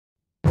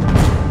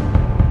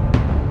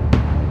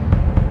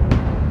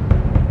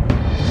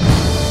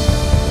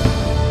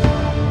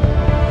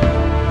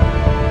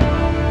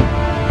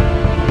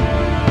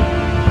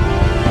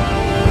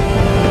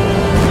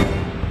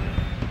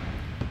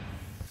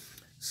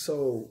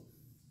So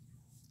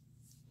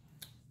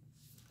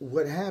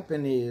what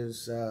happened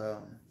is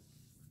an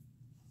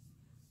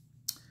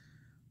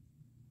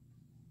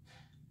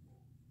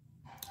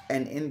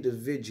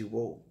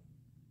individual,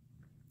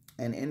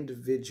 an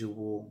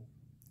individual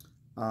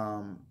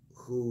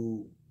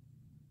who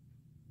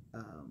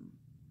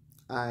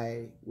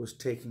I was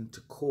taking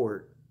to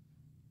court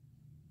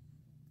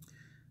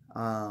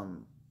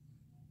um,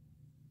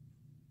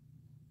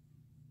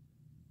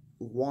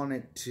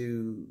 wanted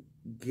to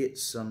get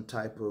some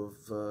type of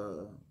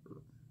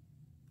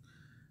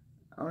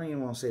I don't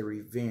even want to say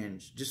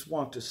revenge, just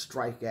wanted to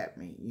strike at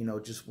me,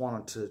 just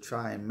wanted to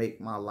try and make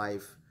my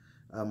life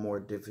more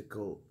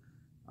difficult,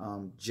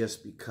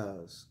 just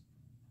because.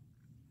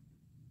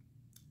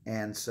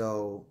 And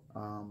so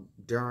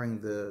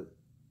during the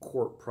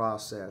court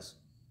process,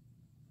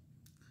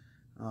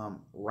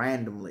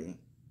 randomly,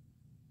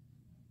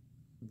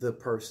 the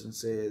person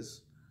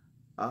says,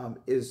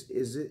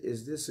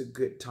 is this a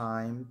good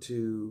time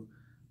to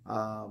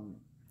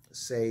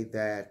say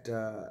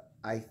that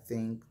I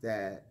think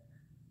that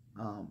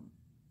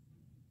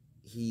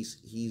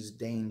he's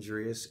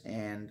dangerous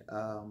and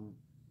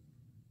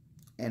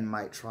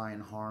might try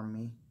and harm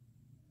me?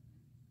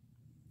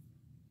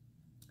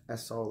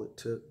 That's all it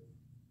took.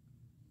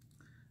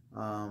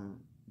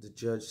 The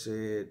judge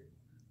said,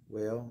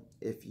 well,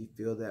 if you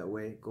feel that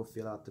way, go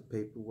fill out the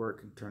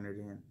paperwork and turn it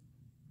in.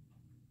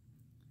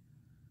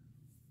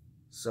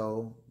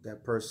 So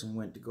that person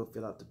went to go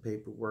fill out the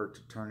paperwork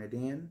to turn it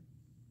in.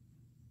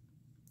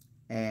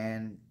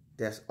 And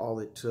that's all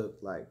it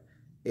took. Like,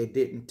 it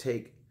didn't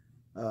take,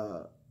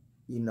 for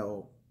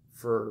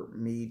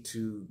me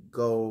to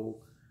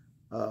go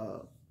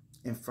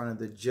in front of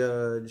the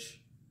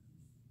judge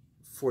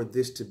for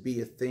this to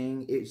be a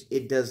thing.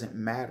 It doesn't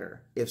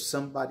matter. If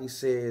somebody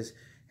says,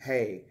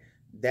 hey,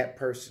 that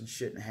person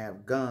shouldn't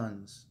have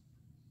guns,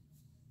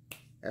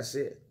 that's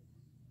it.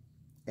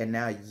 And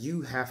now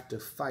you have to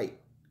fight,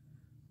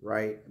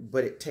 right?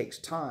 But it takes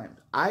time.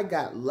 I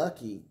got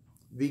lucky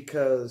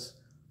because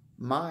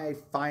my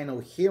final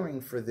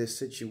hearing for this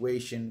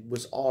situation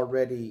was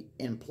already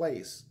in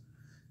place.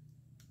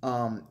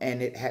 And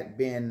it had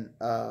been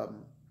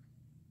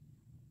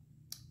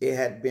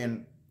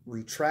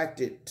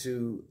retracted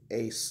to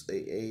a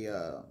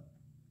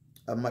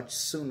much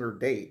sooner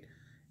date.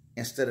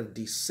 Instead of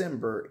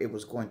December, it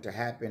was going to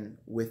happen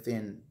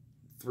within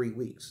 3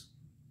 weeks.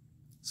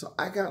 So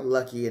I got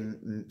lucky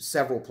in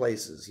several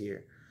places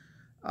here.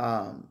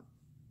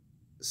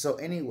 So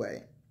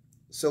anyway,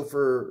 so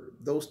for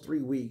those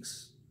 3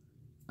 weeks,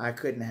 I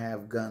couldn't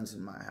have guns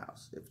in my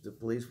house. If the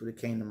police would have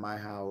came to my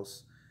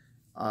house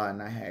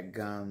and I had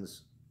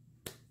guns,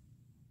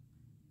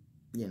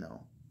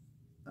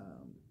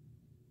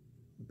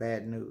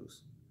 bad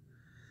news.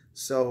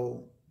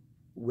 So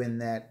when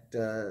that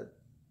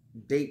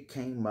date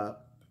came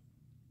up,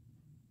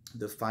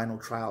 the final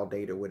trial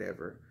date or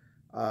whatever,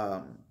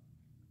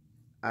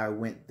 I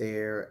went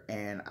there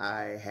and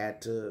I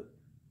had to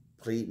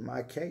plead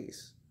my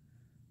case.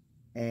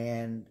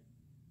 And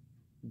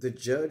the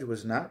judge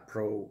was not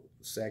pro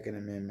Second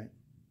Amendment.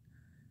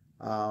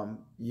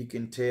 You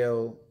can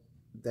tell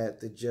that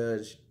the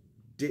judge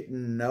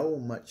didn't know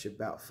much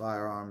about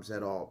firearms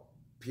at all,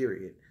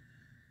 period.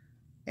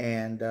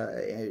 And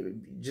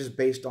just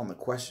based on the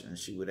questions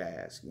she would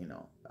ask,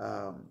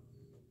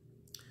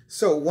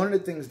 So one of the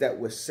things that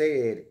was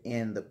said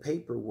in the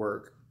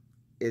paperwork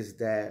is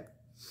that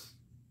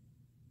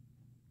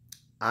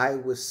I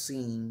was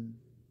seen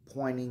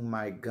pointing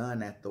my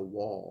gun at the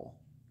wall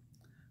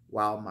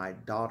while my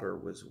daughter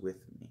was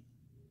with me.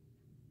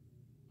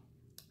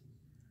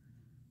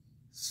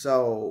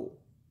 So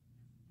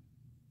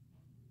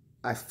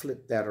I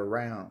flipped that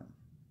around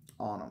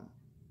on him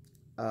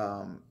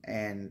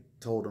and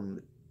told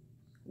him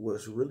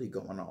what's really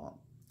going on.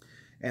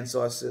 And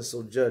so I said,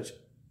 so Judge,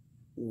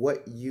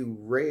 what you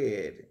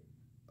read,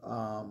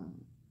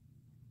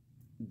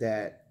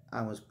 that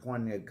I was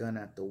pointing a gun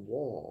at the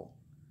wall,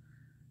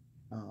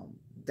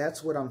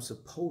 that's what I'm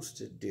supposed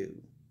to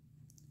do.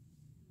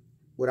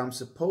 What I'm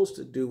supposed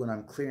to do when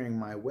I'm clearing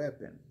my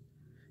weapon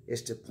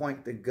is to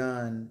point the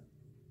gun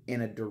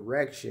in a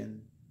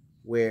direction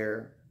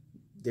where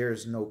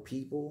there's no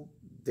people,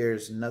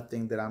 there's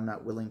nothing that I'm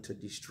not willing to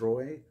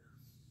destroy.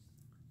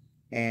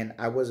 And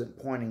I wasn't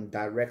pointing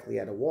directly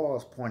at a wall, I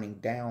was pointing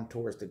down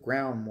towards the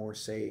ground, more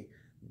say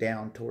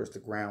down towards the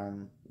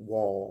ground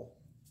wall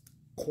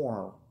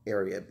corner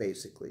area,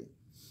 basically.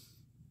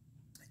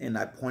 And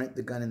I pointed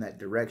the gun in that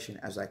direction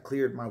as I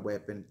cleared my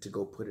weapon to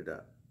go put it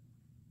up.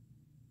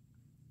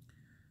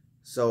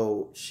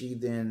 So she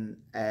then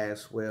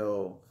asked,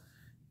 well,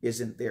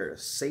 isn't there a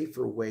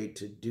safer way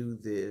to do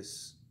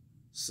this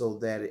so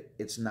that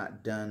it's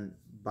not done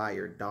by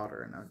your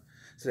daughter? And I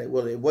said,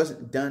 well, it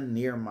wasn't done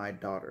near my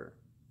daughter.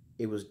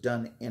 It was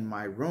done in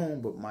my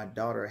room, but my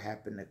daughter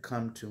happened to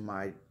come to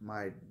my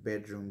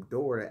bedroom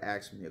door to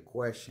ask me a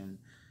question,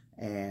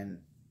 and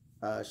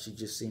she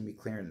just seen me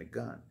clearing the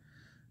gun.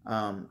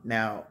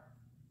 Now,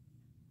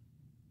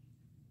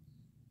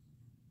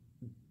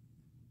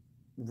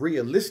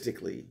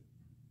 realistically,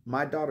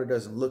 My daughter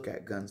doesn't look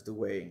at guns the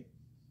way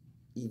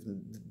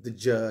even the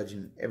judge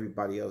and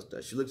everybody else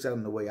does. She looks at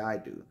them the way I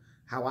do.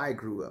 How I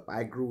grew up.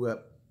 I grew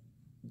up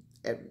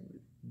at,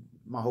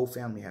 my whole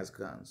family has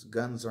guns.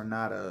 Guns are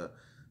not a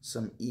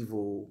some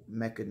evil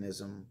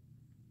mechanism.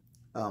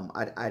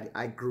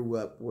 I grew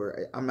up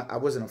where I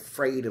wasn't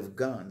afraid of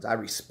guns. I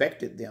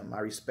respected them.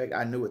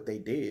 I knew what they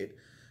did,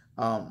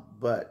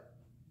 but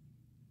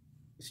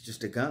it's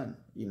just a gun.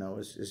 You know,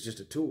 it's just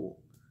a tool,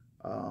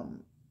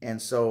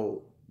 and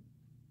so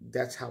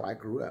that's how I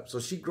grew up. So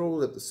she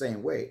grows up the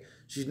same way.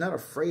 She's not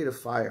afraid of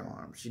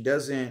firearms. She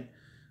doesn't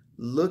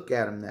look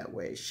at them that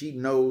way. She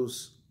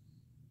knows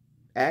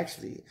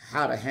actually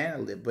how to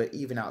handle it, but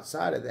even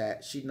outside of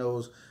that, she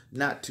knows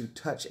not to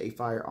touch a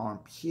firearm,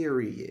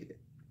 period,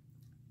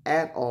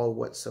 at all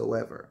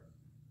whatsoever.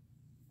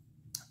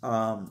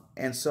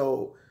 And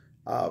so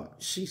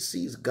she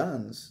sees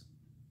guns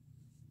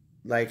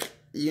like,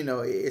 you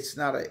know,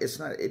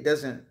 that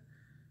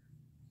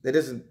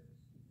doesn't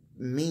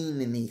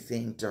mean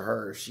anything to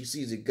her. She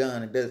sees a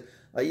gun. It does,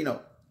 you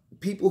know,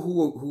 people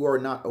who are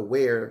not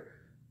aware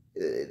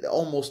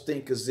almost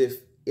think as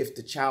if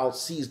the child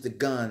sees the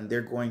gun,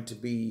 they're going to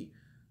be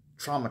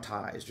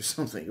traumatized or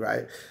something,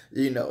 right?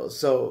 You know,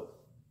 so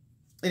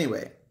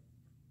anyway,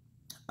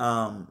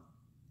 I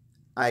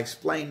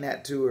explained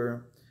that to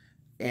her,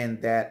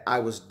 and that I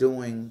was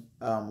doing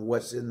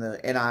what's in the,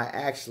 and I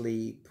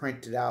actually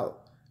printed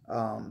out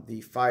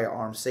the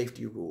firearm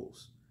safety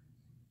rules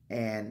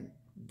and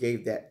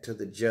gave that to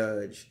the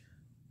judge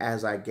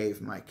as I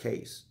gave my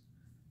case.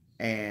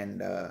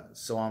 And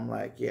so I'm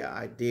like, yeah,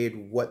 I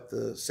did what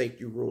the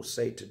safety rules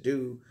say to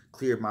do,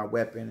 cleared my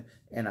weapon,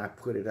 and I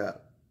put it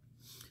up.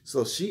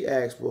 So she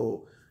asked,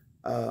 well,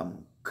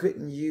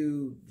 couldn't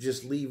you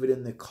just leave it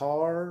in the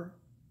car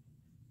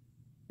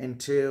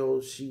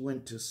until she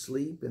went to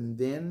sleep and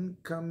then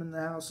come in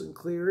the house and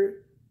clear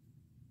it?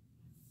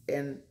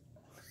 And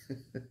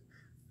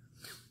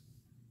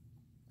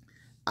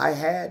I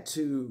had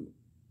to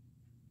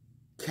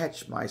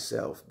catch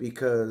myself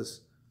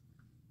because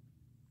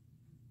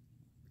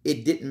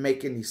it didn't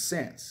make any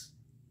sense.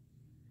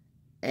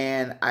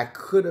 And I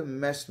could have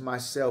messed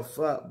myself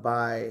up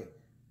by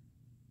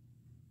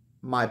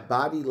my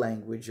body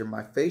language or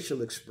my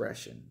facial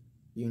expression,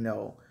 you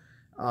know.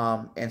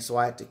 And so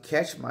I had to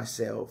catch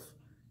myself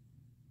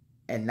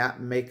and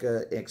not make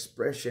an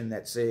expression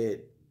that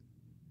said,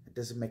 it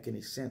doesn't make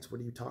any sense.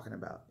 What are you talking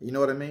about? You know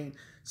what I mean?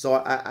 So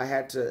I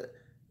had to,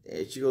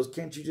 she goes,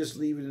 can't you just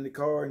leave it in the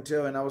car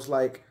until, and I was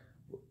like,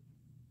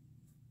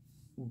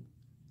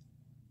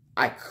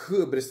 I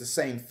could, but it's the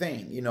same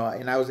thing, you know,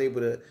 and I was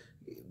able to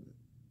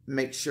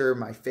make sure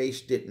my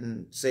face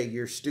didn't say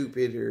you're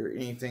stupid or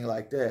anything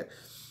like that.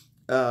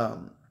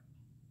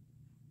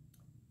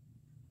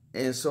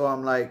 And so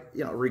I'm like,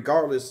 you know,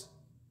 regardless,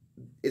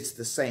 it's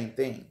the same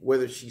thing.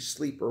 Whether she's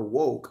asleep or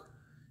woke,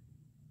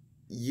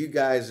 you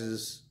guys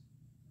is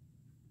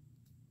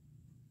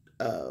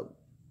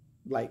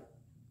like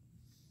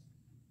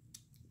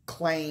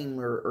claim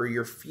or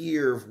your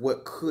fear of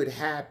what could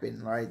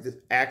happen, right?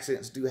 The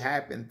accidents do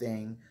happen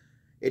thing.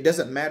 It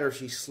doesn't matter if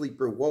she's asleep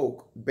or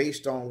woke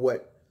based on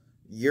what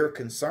you're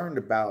concerned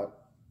about,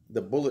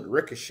 the bullet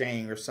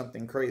ricocheting or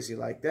something crazy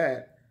like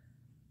that.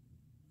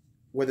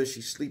 Whether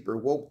she's asleep or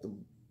woke,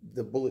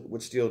 the bullet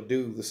would still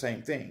do the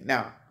same thing.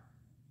 Now,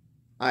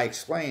 I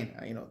explained,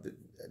 you know,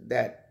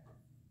 that,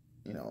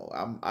 you know,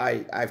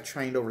 I've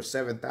trained over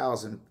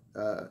 7,000.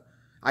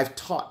 I've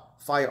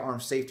taught firearm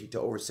safety to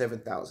over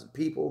 7,000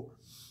 people.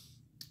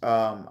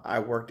 I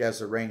worked as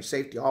a range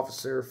safety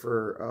officer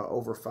for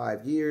over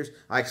 5 years.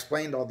 I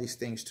explained all these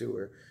things to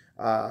her.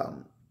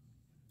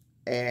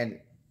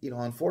 And, you know,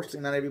 unfortunately,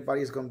 not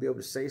everybody's going to be able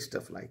to say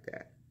stuff like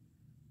that,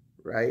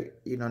 right?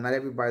 You know, not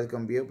everybody's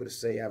going to be able to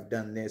say, I've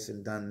done this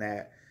and done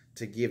that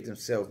to give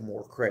themselves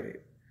more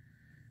credit,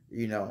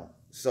 you know.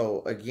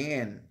 So,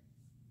 again,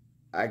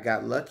 I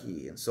got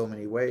lucky in so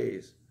many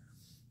ways.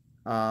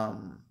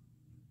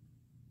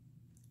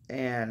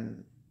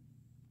 And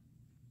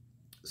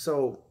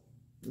so,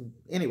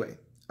 anyway,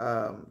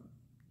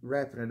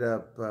 wrapping it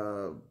up,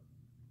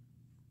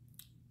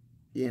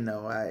 you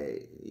know,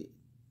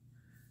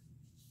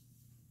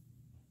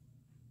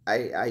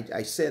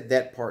 I said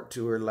that part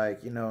to her,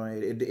 like, you know,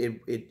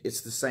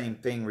 it's the same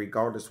thing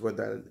regardless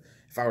whether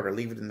if I were to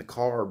leave it in the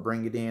car or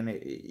bring it in,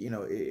 you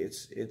know,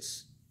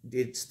 it's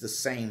the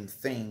same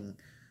thing.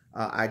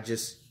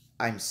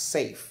 I'm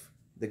safe.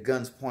 The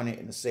gun's pointed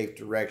in a safe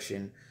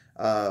direction.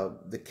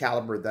 The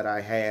caliber that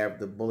I have,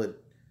 the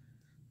bullet,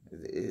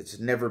 there's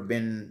never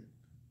been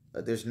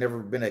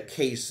a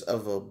case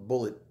of a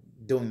bullet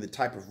doing the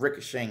type of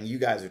ricocheting you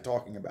guys are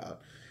talking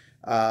about.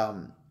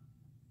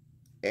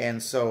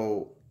 And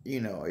so, you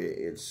know,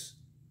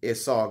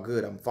 it's all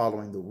good. I'm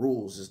following the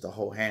rules is the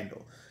whole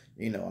handle,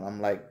 you know, and I'm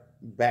like,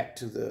 back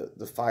to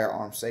the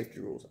firearm safety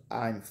rules.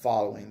 I'm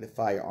following the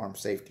firearm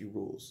safety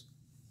rules.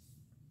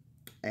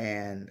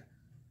 And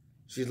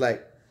she's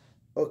like,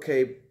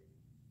 okay,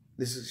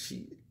 this is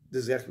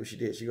exactly what she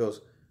did. She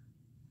goes,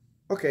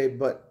 okay,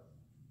 but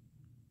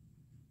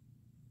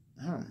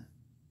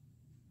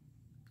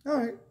All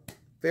right,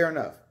 fair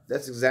enough.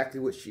 That's exactly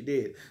what she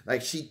did.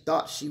 Like, she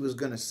thought she was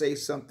going to say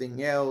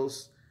something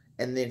else,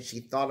 and then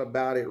she thought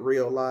about it,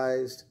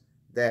 realized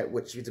that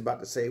what she was about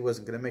to say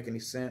wasn't going to make any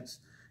sense.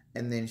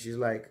 And then she's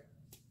like,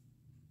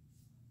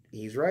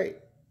 he's right.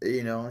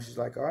 And she's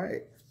like, all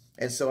right.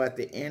 And so at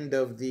the end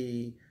of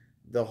the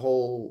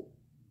whole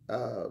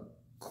uh,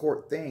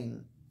 court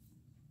thing,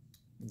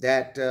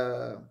 that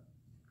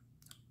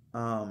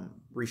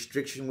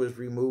restriction was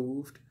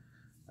removed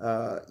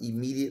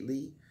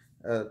immediately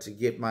to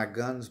get my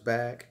guns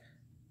back.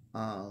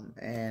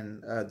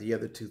 And the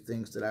other two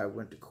things that I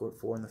went to court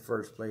for in the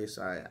first place,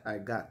 I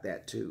got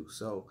that too.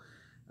 So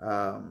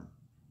um,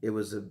 it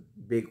was a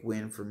big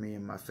win for me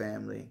and my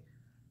family,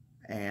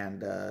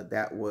 and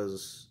that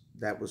was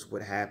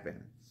what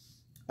happened.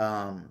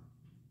 Um,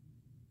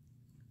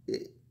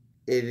 it,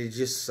 it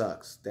just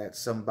sucks that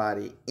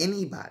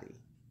anybody,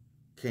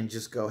 can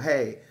just go,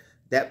 hey,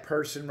 that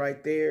person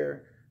right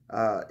there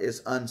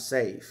is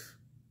unsafe,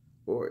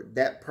 or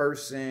that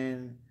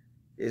person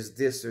is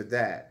this or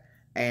that,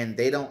 and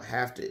they don't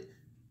have to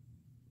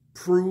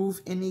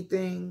prove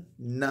anything,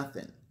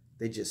 nothing.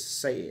 They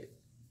just say it,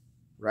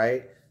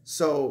 right?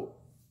 So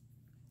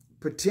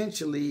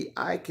potentially,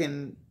 I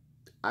can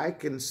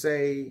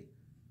say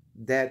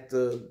that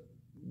the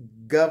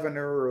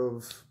governor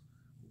of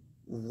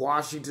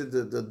Washington,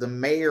 the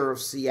mayor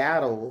of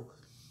Seattle,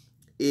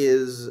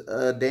 is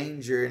a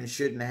danger and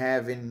shouldn't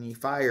have any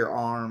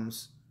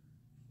firearms.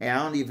 And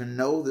I don't even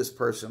know this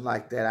person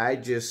like that. I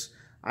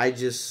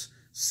just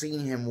seen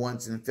him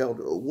once and felt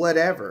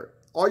whatever.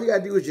 All you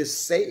gotta do is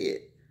just say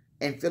it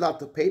and fill out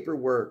the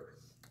paperwork.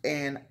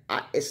 And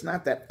it's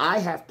not that I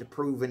have to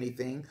prove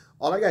anything.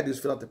 All I gotta do is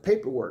fill out the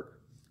paperwork.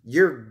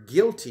 You're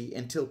guilty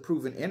until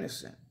proven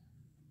innocent.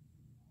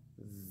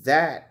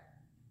 That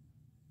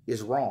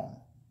is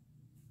wrong.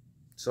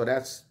 So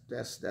that's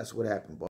what happened, boy.